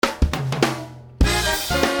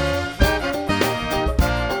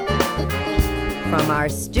From our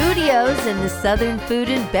studios in the Southern Food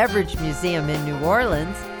and Beverage Museum in New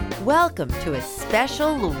Orleans, welcome to a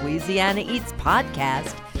special Louisiana Eats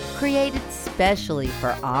podcast created specially for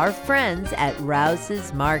our friends at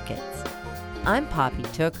Rouse's Markets. I'm Poppy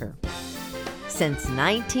Tooker. Since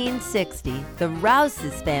 1960, the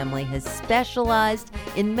Rouse's family has specialized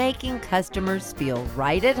in making customers feel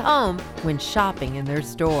right at home when shopping in their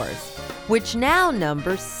stores, which now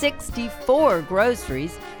number 64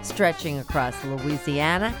 groceries stretching across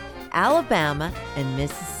Louisiana, Alabama, and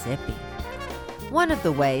Mississippi. One of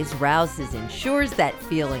the ways Rouse's ensures that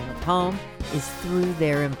feeling of home is through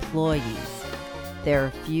their employees. There are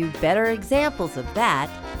few better examples of that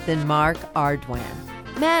than Mark Ardwan,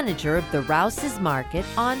 manager of the Rouse's Market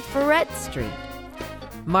on Freret Street.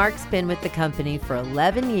 Mark's been with the company for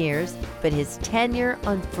 11 years, but his tenure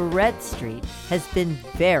on Freret Street has been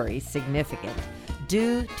very significant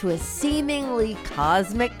due to a seemingly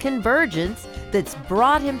cosmic convergence that's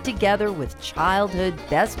brought him together with childhood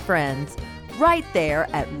best friends right there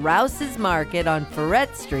at Rouse's Market on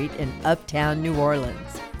Freret Street in Uptown New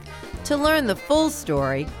Orleans. To learn the full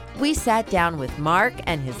story, we sat down with Mark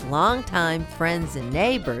and his longtime friends and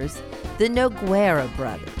neighbors, the Noguera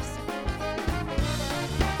brothers.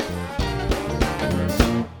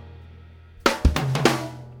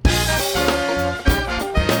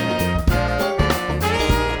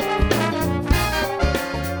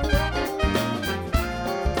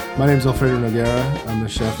 My name is Alfredo Noguera. I'm the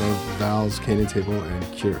chef of Val's Candy Table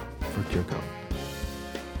and Cure for Cureco.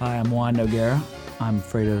 Hi, I'm Juan Noguera. I'm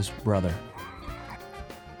Fredo's brother.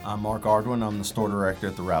 I'm Mark Ardwan. I'm the store director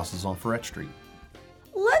at the Rouse's on Freret Street.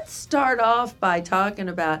 Let's start off by talking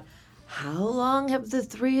about how long have the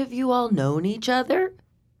three of you all known each other?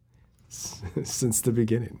 Since the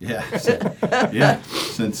beginning. Yeah,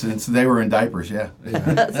 since they were in diapers. Yeah.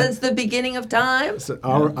 Since the beginning of time? So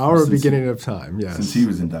our beginning of time, yes. Since he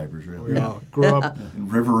was in diapers, really. We all grew up in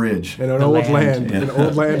River Ridge, in an old land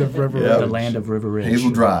of River Ridge. The land of River Ridge.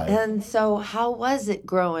 Hazel Drive. And so how was it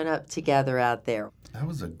growing up together out there? That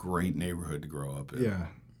was a great neighborhood to grow up in. Yeah.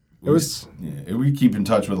 We keep in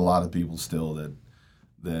touch with a lot of people still that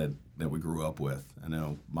we grew up with. I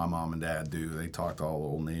know my mom and dad do. They talk to all the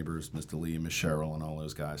old neighbors, Mr. Lee and Miss Cheryl and all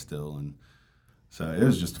those guys still. And so it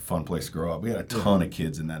was just a fun place to grow up. We had a ton of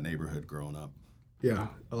kids in that neighborhood growing up. Yeah,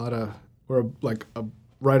 we're like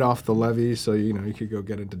right off the levee, so you could go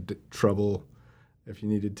get into trouble if you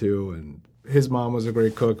needed to. And his mom was a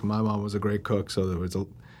great cook. My mom was a great cook. So there was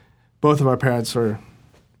both of our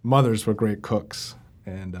mothers were great cooks.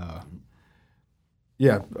 And a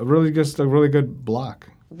really good block.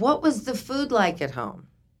 What was the food like at home?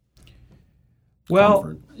 Well,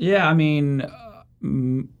 Comfort. yeah, I mean,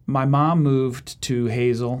 my mom moved to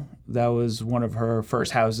Hazel. That was one of her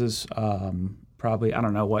first houses, probably, I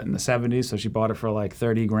don't know what, in the 70s. So she bought it for like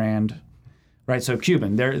 $30,000, right? So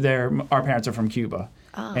Cuban. Our parents are from Cuba.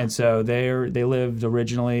 Oh. And so they lived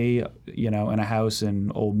originally, in a house in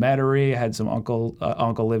Old Metairie. I had some uncle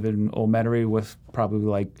live in Old Metairie with probably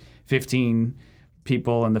like 15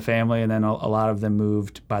 people in the family, and then a lot of them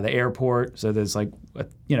moved by the airport. So there's like,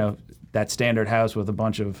 that standard house with a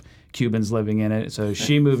bunch of Cubans living in it. So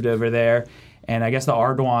she moved over there, and I guess the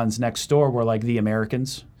Ardwans next door were like the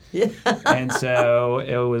Americans. Yeah. And so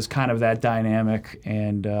it was kind of that dynamic.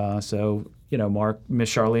 And so,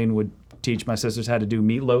 Miss Charlene would teach my sisters how to do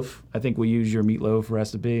meatloaf. I think we used your meatloaf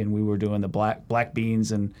recipe, and we were doing the black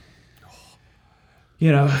beans and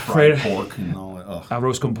fried pork and all that.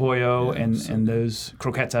 Arroz con pollo and those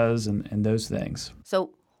croquetas and those things.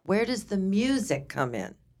 So where does the music come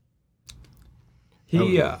in?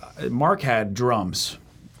 Mark had drums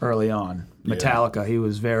early on. Metallica. He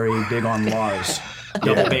was very big on Lars.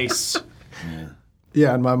 Double bass.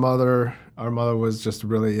 Yeah, and our mother was just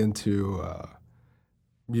really into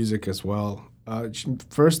music as well.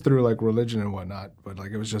 First through like religion and whatnot, but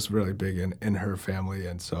like it was just really big in her family,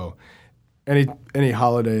 and so any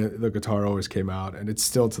holiday the guitar always came out, and it's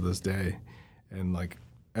still to this day, and like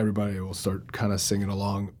everybody will start kind of singing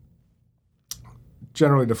along.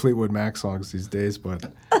 Generally the Fleetwood Mac songs these days,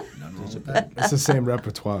 but it's the same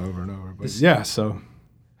repertoire over and over. But so.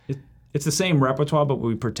 It's the same repertoire, but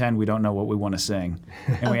we pretend we don't know what we want to sing,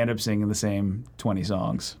 and we end up singing the same 20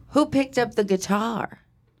 songs. Who picked up the guitar?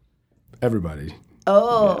 Everybody.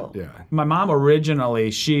 Oh. Yeah. My mom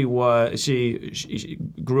originally, she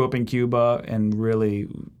grew up in Cuba and really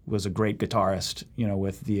was a great guitarist,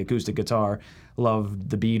 with the acoustic guitar. Loved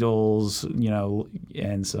the Beatles,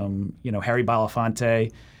 and some, Harry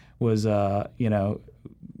Belafonte was,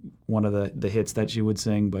 one of the hits that she would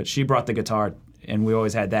sing. But she brought the guitar, and we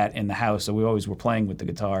always had that in the house, so we always were playing with the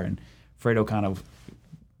guitar. And Fredo kind of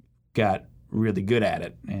got really good at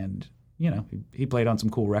it. And, he played on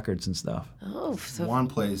some cool records and stuff. Oh, so Juan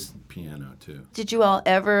plays piano too. did you all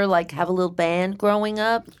ever have a little band growing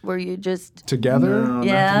up? Were you just Together? No,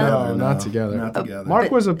 Yeah. No, not together. Not together.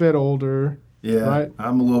 Mark was a bit older. Yeah, right?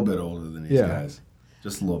 I'm a little bit older than these Yeah. guys.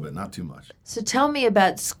 Just a little bit, not too much. so? Tell me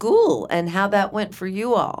about school and how that went for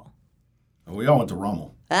you all. We all went to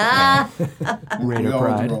Rummel. Ah, Raider We all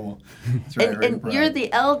went Pride. to Rummel. That's right, Raider and Pride. you're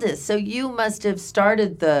the eldest, so you must have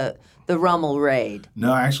started the Rummel raid.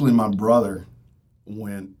 No, actually, my brother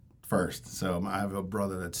went first. So I have a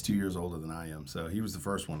brother that's 2 years older than I am. So he was the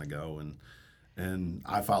first one to go, and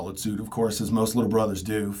I followed suit, of course, as most little brothers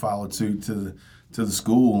do. Followed suit to the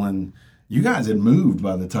school, and you guys had moved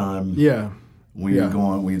by the time Yeah. we had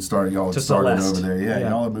gone. We had started. Y'all had To started Celeste. over there. Yeah, Yeah.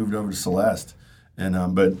 y'all had moved over to Celeste, and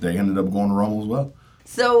but they ended up going to Rummel as well.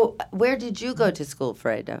 So where did you go to school,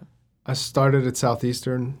 Fredo? I started at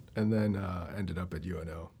Southeastern and then ended up at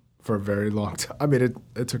UNO for a very long time. I mean,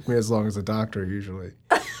 it took me as long as a doctor usually.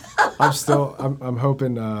 I'm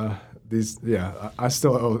hoping I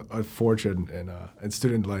still owe a fortune in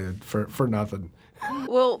student loan for nothing.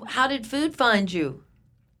 Well, how did food find you?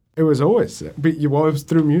 It was always, it was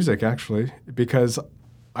through music actually, because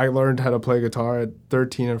I learned how to play guitar at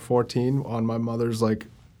 13 and 14 on my mother's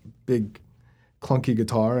big clunky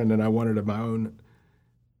guitar, and then I wanted my own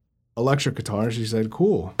electric guitar, and she said,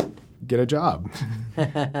 "Cool, get a job."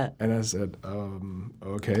 And I said,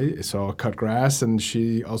 "Okay." So I'll cut grass, and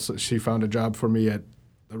she found a job for me at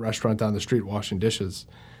the restaurant down the street washing dishes,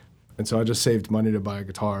 and so I just saved money to buy a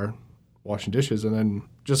guitar, washing dishes, and then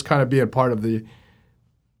just kind of being part of the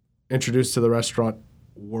introduced to the restaurant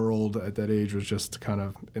world at that age was just kind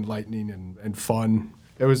of enlightening and fun.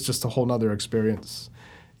 It was just a whole nother experience.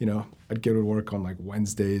 I'd go to work on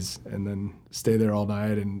Wednesdays and then stay there all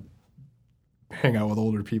night and hang out with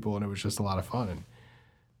older people, and it was just a lot of fun, and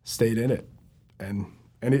stayed in it. And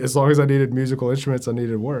as long as I needed musical instruments, I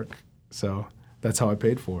needed work. So that's how I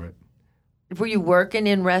paid for it. Were you working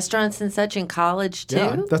in restaurants and such in college too?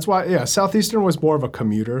 Yeah, that's why. Yeah, Southeastern was more of a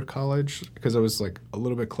commuter college because it was a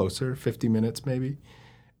little bit closer, 50 minutes maybe.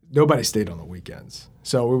 Nobody stayed on the weekends,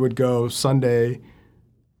 so we would go Sunday,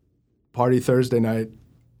 party Thursday night,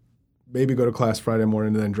 maybe go to class Friday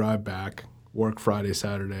morning, and then drive back, work Friday,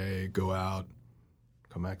 Saturday, go out,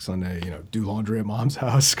 come back Sunday. Do laundry at mom's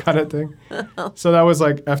house, kind of thing. So that was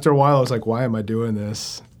after a while, I was like, why am I doing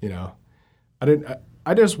this?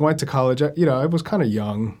 I just went to college. I was kind of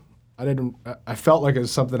young. I felt like it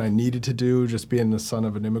was something I needed to do, just being the son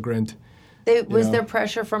of an immigrant. Was there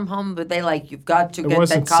pressure from home? But they you've got to It get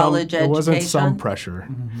wasn't that college education? It wasn't some pressure.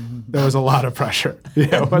 There was a lot of pressure.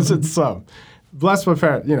 Yeah, it wasn't some. Bless my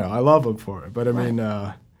parents. I love them for it. But I mean,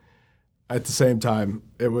 at the same time,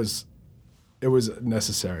 it was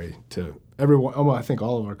necessary to everyone. I think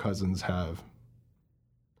all of our cousins have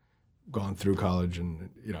gone through college, and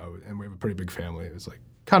and we have a pretty big family. It was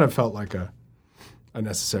kind of felt like a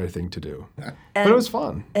necessary thing to do, but it was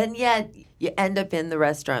fun. And yet you end up in the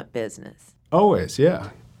restaurant business. Always, yeah.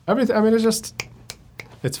 Everything. I mean,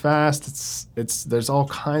 it's fast. It's there's all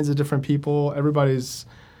kinds of different people. Everybody's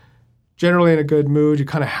generally in a good mood. You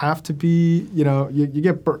kind of have to be. You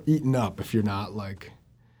get eaten up if you're not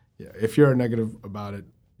if you're negative about it,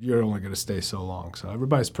 you're only going to stay so long. So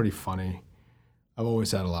everybody's pretty funny. I've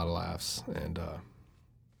always had a lot of laughs, and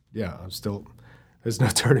I'm still. There's no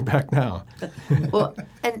turning back now. Well,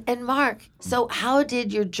 and Mark, so how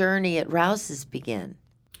did your journey at Rouse's begin?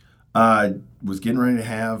 I was getting ready to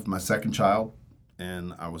have my second child,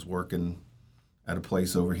 and I was working at a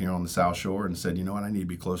place over here on the South Shore, and said, you know what, I need to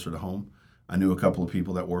be closer to home. I knew a couple of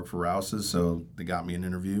people that worked for Rouse's, so they got me an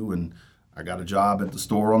interview, and I got a job at the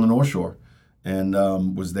store on the North Shore, and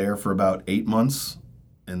was there for about 8 months,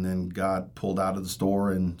 and then got pulled out of the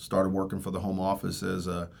store and started working for the home office as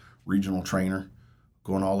a regional trainer,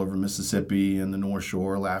 going all over Mississippi and the North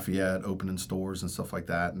Shore, Lafayette, opening stores and stuff like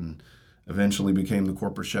that, and eventually became the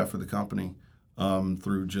corporate chef of the company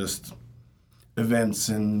through just events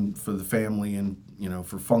and for the family and,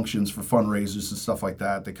 for functions, for fundraisers and stuff like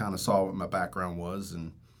that. They kind of saw what my background was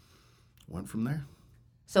and went from there.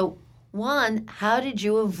 So, one, how did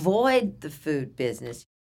you avoid the food business?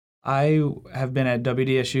 I have been at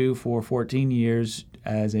WDSU for 14 years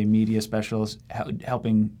as a media specialist,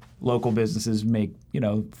 helping local businesses make,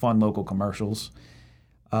 fun local commercials.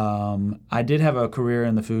 I did have a career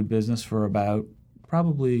in the food business for about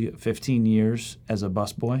probably 15 years as a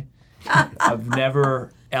busboy. I've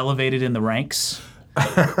never elevated in the ranks.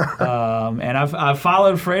 And I've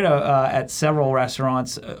followed Fredo at several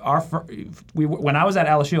restaurants. When I was at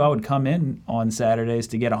LSU, I would come in on Saturdays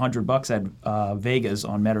to get $100 at Vegas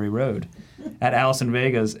on Metairie Road. At Allison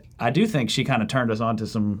Vegas, I do think she kind of turned us on to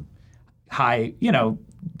some high,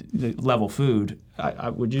 level food.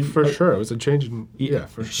 Would you? For sure, it was a change in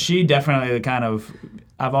for sure. She definitely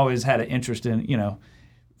I've always had an interest in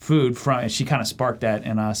food and she kind of sparked that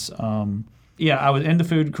in us. I was in the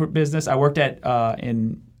food business. I worked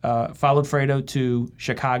followed Fredo to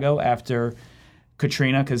Chicago after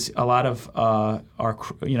Katrina because a lot of our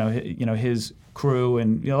his crew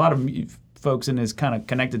and a lot of folks in his kind of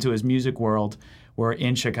connected to his music world were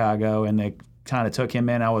in Chicago, and they kind of took him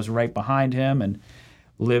in. I was right behind him and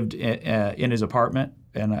lived in his apartment,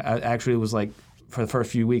 and I actually was like, for the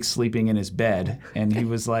first few weeks, sleeping in his bed. And he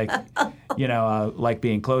was like, like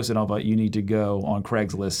being close and all, but you need to go on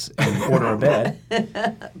Craigslist and order a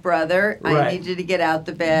bed. Brother, Right. I need you to get out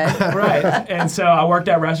the bed. Right. And so I worked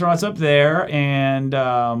at restaurants up there and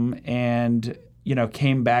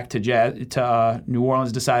came back to New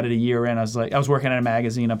Orleans, decided a year in. I was working at a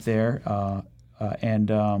magazine up there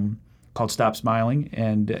called Stop Smiling,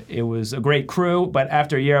 and it was a great crew. But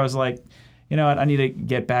after a year, I was like, you know what, I need to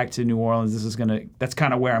get back to New Orleans. That's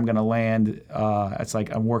kind of where I'm gonna land. It's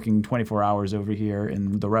like I'm working 24 hours over here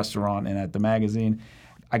in the restaurant and at the magazine.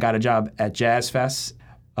 I got a job at Jazz Fest.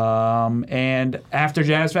 And after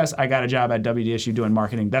Jazz Fest, I got a job at WDSU doing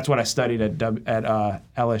marketing. That's what I studied at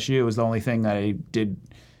LSU. It was the only thing that I did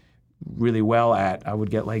really well at. I would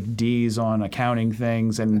get like D's on accounting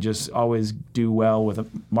things and just always do well with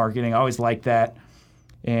marketing. I always liked that.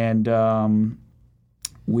 And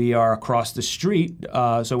we are across the street.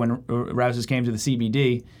 So when Rouse's came to the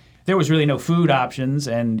CBD, there was really no food options,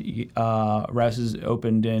 and Rouse's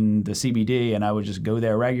opened in the CBD, and I would just go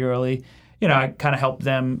there regularly. I kind of helped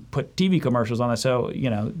them put TV commercials on it. So,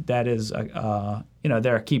 that is,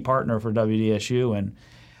 they're a key partner for WDSU. And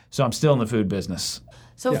so I'm still in the food business.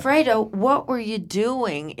 So, Fredo, what were you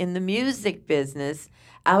doing in the music business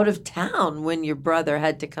out of town when your brother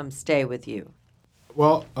had to come stay with you?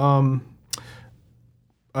 Well,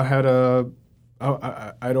 I'd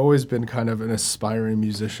always been kind of an aspiring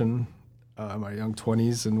musician in my young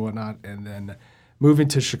 20s and whatnot. And then moving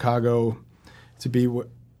to Chicago to be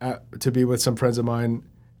with some friends of mine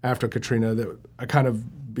after Katrina, that I kind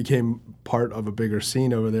of became part of a bigger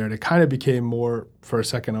scene over there. And it kind of became more, for a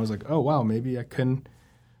second, I was like, oh, wow, maybe I can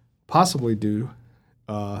possibly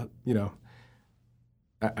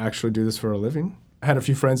actually do this for a living. I had a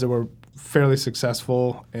few friends that were fairly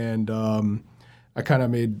successful, and I kind of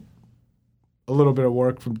made a little bit of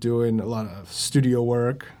work from doing a lot of studio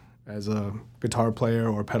work as a guitar player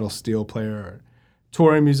or pedal steel player, or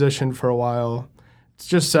touring musician for a while. It's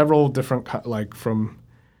just several different, from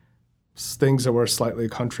things that were slightly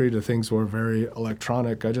country to things that were very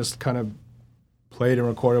electronic. I just kind of played and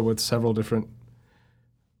recorded with several different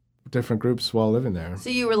groups while living there. So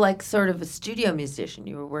you were like sort of a studio musician.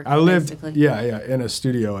 You were working. I lived, basically. in a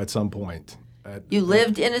studio at some point. You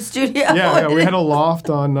lived in a studio? Yeah, we had a loft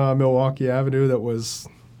on Milwaukee Avenue that was.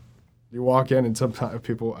 You walk in, and sometimes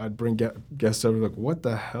I'd bring guests over, like, what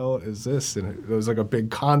the hell is this? And it was like a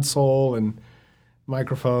big console and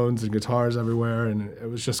microphones and guitars everywhere, and it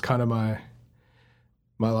was just kind of my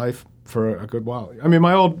life for a good while. I mean,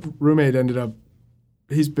 my old roommate ended up.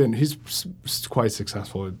 He's quite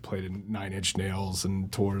successful. He played in Nine Inch Nails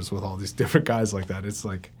and tours with all these different guys like that. It's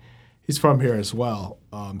like he's from here as well.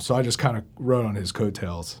 So I just kind of rode on his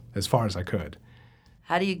coattails as far as I could.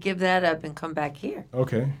 How do you give that up and come back here?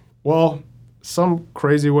 Okay. Well, some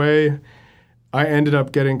crazy way, I ended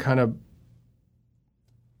up getting kind of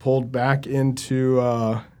pulled back into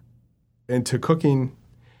cooking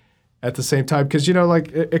at the same time, because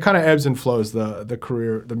it kind of ebbs and flows, the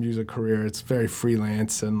career, the music career. It's very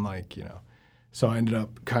freelance, and so I ended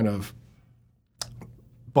up kind of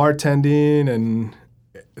bartending, and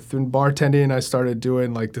through bartending I started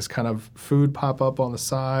doing like this kind of food pop-up on the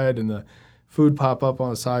side, and the food pop-up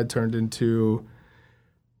on the side turned into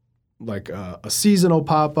like a seasonal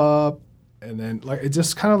pop-up, and then like it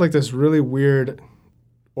just kind of like this really weird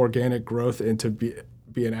organic growth into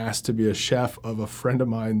being asked to be a chef of a friend of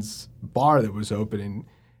mine's bar that was opening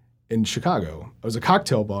in Chicago. It was a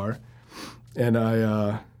cocktail bar, and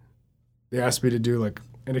they asked me to do like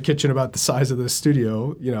in a kitchen about the size of the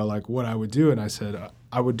studio, like what I would do, and I said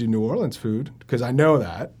I would do New Orleans food because I know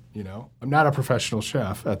that, I'm not a professional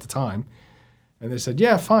chef at the time. And they said,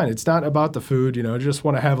 yeah, fine. It's not about the food, I just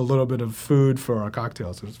want to have a little bit of food for our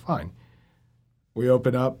cocktails. So it's fine. We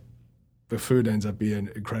open up. The food ends up being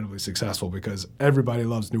incredibly successful because everybody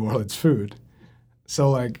loves New Orleans food. So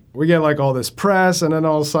like we get like all this press, and then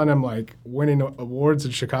all of a sudden I'm like winning awards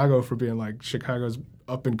in Chicago for being like Chicago's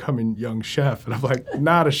up and coming young chef, and I'm like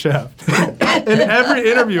not a chef. In every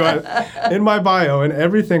interview, in my bio and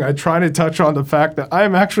everything, I try to touch on the fact that I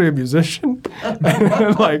am actually a musician,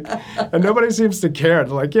 and nobody seems to care.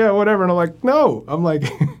 They're like, yeah, whatever, and I'm like, no. I'm like,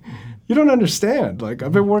 you don't understand. Like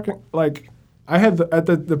I've been working like. I had at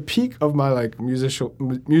the peak of my like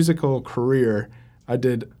musical career, I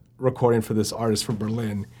did recording for this artist from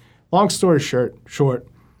Berlin. Long story short,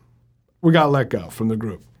 we got let go from the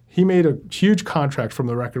group. He made a huge contract from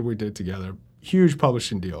the record we did together, huge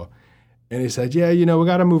publishing deal. And he said, yeah, we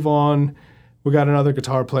got to move on. We got another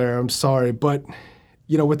guitar player. I'm sorry. But,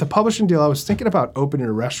 with the publishing deal, I was thinking about opening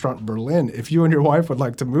a restaurant in Berlin if you and your wife would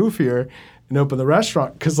like to move here and open the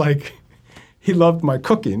restaurant. Because, like, he loved my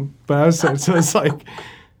cooking, but so it's like,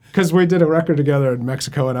 because we did a record together in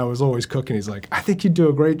Mexico and I was always cooking. He's like, I think you'd do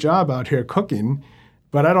a great job out here cooking,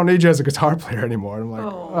 but I don't need you as a guitar player anymore. And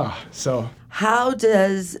I'm like, so. How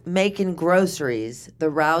does Making Groceries, the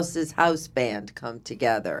Rouse's house band, come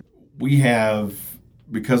together?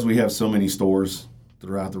 Because we have so many stores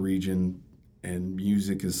throughout the region and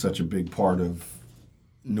music is such a big part of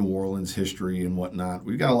New Orleans history and whatnot,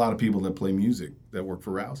 we've got a lot of people that play music that work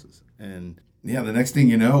for Rouse's. And yeah, the next thing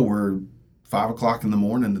you know, we're 5 o'clock in the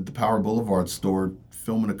morning at the Power Boulevard store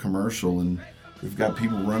filming a commercial, and we've got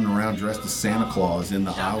people running around dressed as Santa Claus in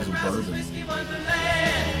the aisles of bourbon.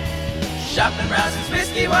 Shopping Rouse's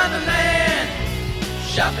Whiskey Wonderland.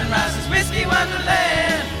 Shopping Rouse's Whiskey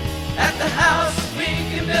Wonderland. At the house we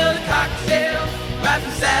can build a cocktail right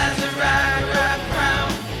from Sazerac right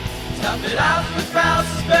crown. Top it off with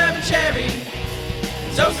Rouse's bourbon cherry.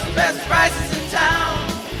 Toast the best prices in town.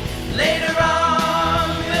 Later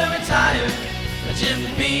on we'll retire, a Jim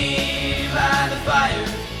Beam by the fire.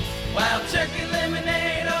 Wild turkey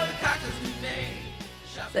lemonade, all the cocktails we made.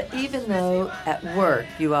 So even though at work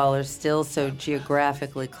you all are still so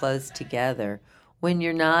geographically close together, when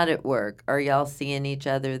you're not at work, are y'all seeing each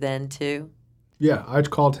other then too? Yeah, I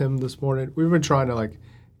called him this morning. We've been trying to like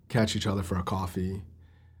catch each other for a coffee.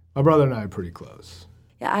 My brother and I are pretty close.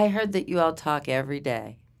 Yeah, I heard that you all talk every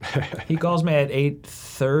day. He calls me at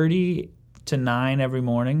 8:30 to 9 every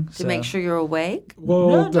morning To make sure you're awake?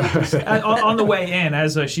 Well, on the way in,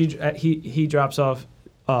 as he drops off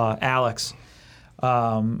Alex,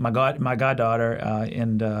 my goddaughter,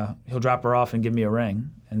 and he'll drop her off and give me a ring,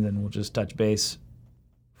 and then we'll just touch base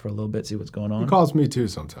for a little bit, see what's going on. He calls me too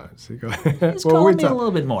sometimes. He's calling me a little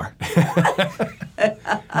bit more.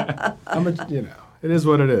 It is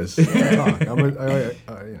what it is.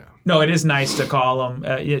 No, it is nice to call him.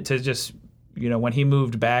 To just, when he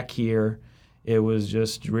moved back here, it was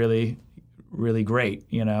just really, really great,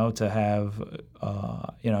 to have,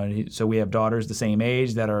 so we have daughters the same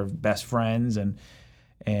age that are best friends, and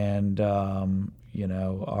our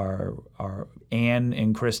Anne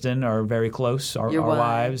and Kristen are very close, our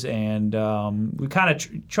wives, and we kind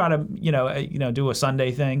of try to, do a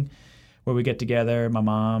Sunday thing where we get together, my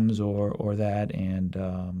mom's or that,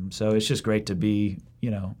 and so it's just great to be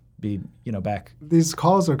back. These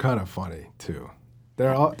calls are kind of funny too.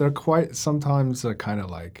 They're quite sometimes kind of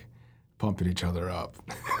like pumping each other up.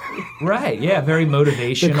 Right? Yeah, very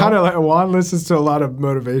motivational. They're kind of like Juan listens to a lot of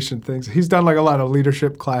motivation things. He's done like a lot of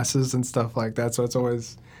leadership classes and stuff like that. So it's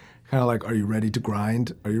always kind of like, are you ready to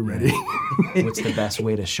grind? Are you ready? What's the best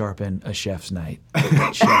way to sharpen a chef's knife?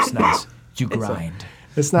 Chef's knife. You grind.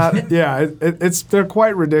 It's not, yeah, they're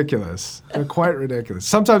quite ridiculous. They're quite ridiculous.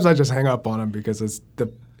 Sometimes I just hang up on them because it's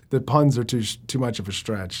the puns are too much of a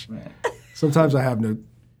stretch. Right. Sometimes I have no.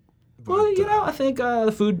 Well, I think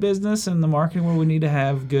the food business and the marketing world, we need to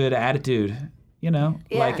have good attitude.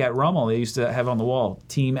 Like at Rummel, they used to have on the wall,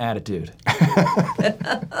 team attitude.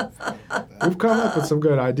 We've come up with some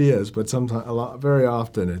good ideas, but very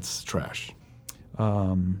often it's trash.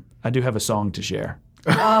 I do have a song to share.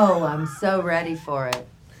 Oh, I'm so ready for it.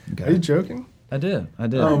 Okay. Are you joking? I did.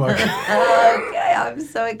 Oh, my God. Okay, I'm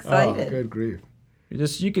so excited. Oh, good grief.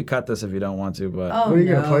 You could cut this if you don't want to, but... What are you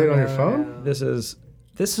going to play it on your phone? This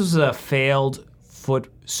is a failed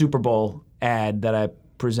Super Bowl ad that I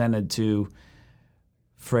presented to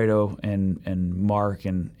Fredo and Mark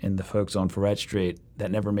and the folks on Ferret Street that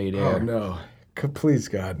never made air. Oh, no. Please,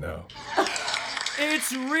 God, no.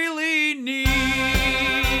 It's really neat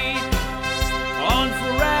on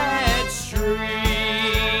Ferret Street.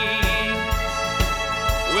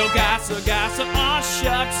 Well, gossa, aw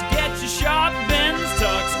shucks, get your sharp bins,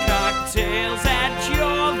 tucks, cocktails at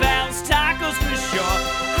your Val's Tacos for sure.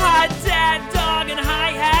 Hot dad, dog, and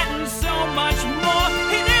hi-hat, and so much more.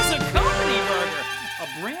 Hey, there's a company burger, a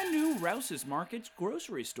brand new Rouse's Market's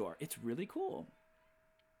grocery store. It's really cool.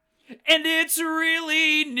 and it's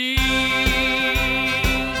really neat.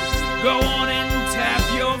 Go on and tap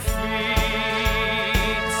your feet.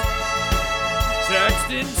 Text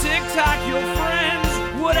and TikTok your friends,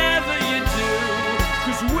 whatever you do,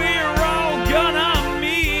 'cause we're all gonna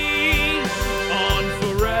meet on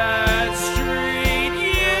Ferret Street,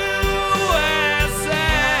 USA.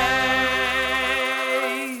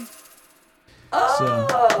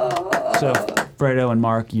 So Fredo and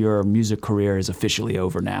Mark, your music career is officially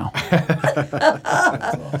over now.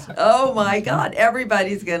 Oh my God,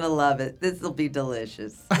 everybody's going to love it. This will be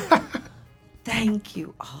delicious. Thank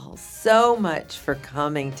you all so much for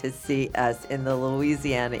coming to see us in the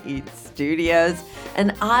Louisiana Eats studios.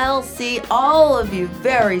 And I'll see all of you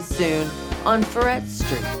very soon on Ferret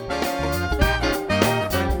Street.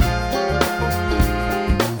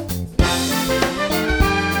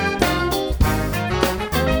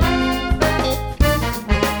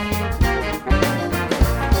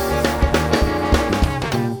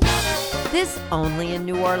 This Only in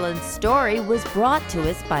New Orleans story was brought to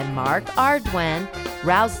us by Mark Ardwan,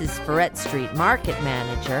 Rouse's Ferret Street market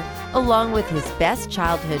manager, along with his best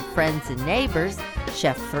childhood friends and neighbors,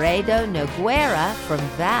 Chef Fredo Noguera from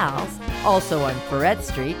Val's, also on Ferret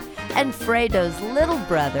Street, and Fredo's little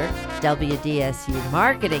brother, WDSU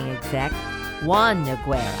marketing exec, Juan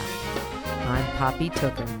Noguera. I'm Poppy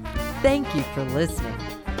Tooker. Thank you for listening.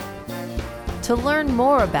 To learn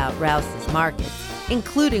more about Rouse's Markets,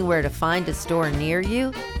 including where to find a store near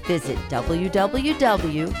you, visit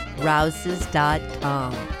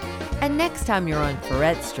www.rouses.com. And next time you're on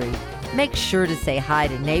Ferret Street, make sure to say hi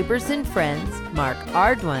to neighbors and friends, Mark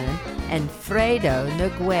Ardwan and Fredo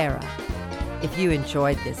Noguera. If you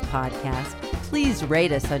enjoyed this podcast, please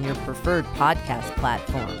rate us on your preferred podcast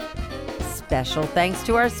platform. Special thanks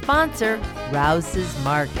to our sponsor, Rouse's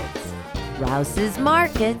Markets. Rouse's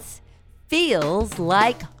Markets feels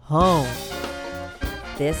like home.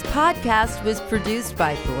 This podcast was produced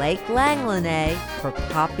by Blake Langlanay for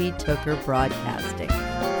Poppy Tooker Broadcasting.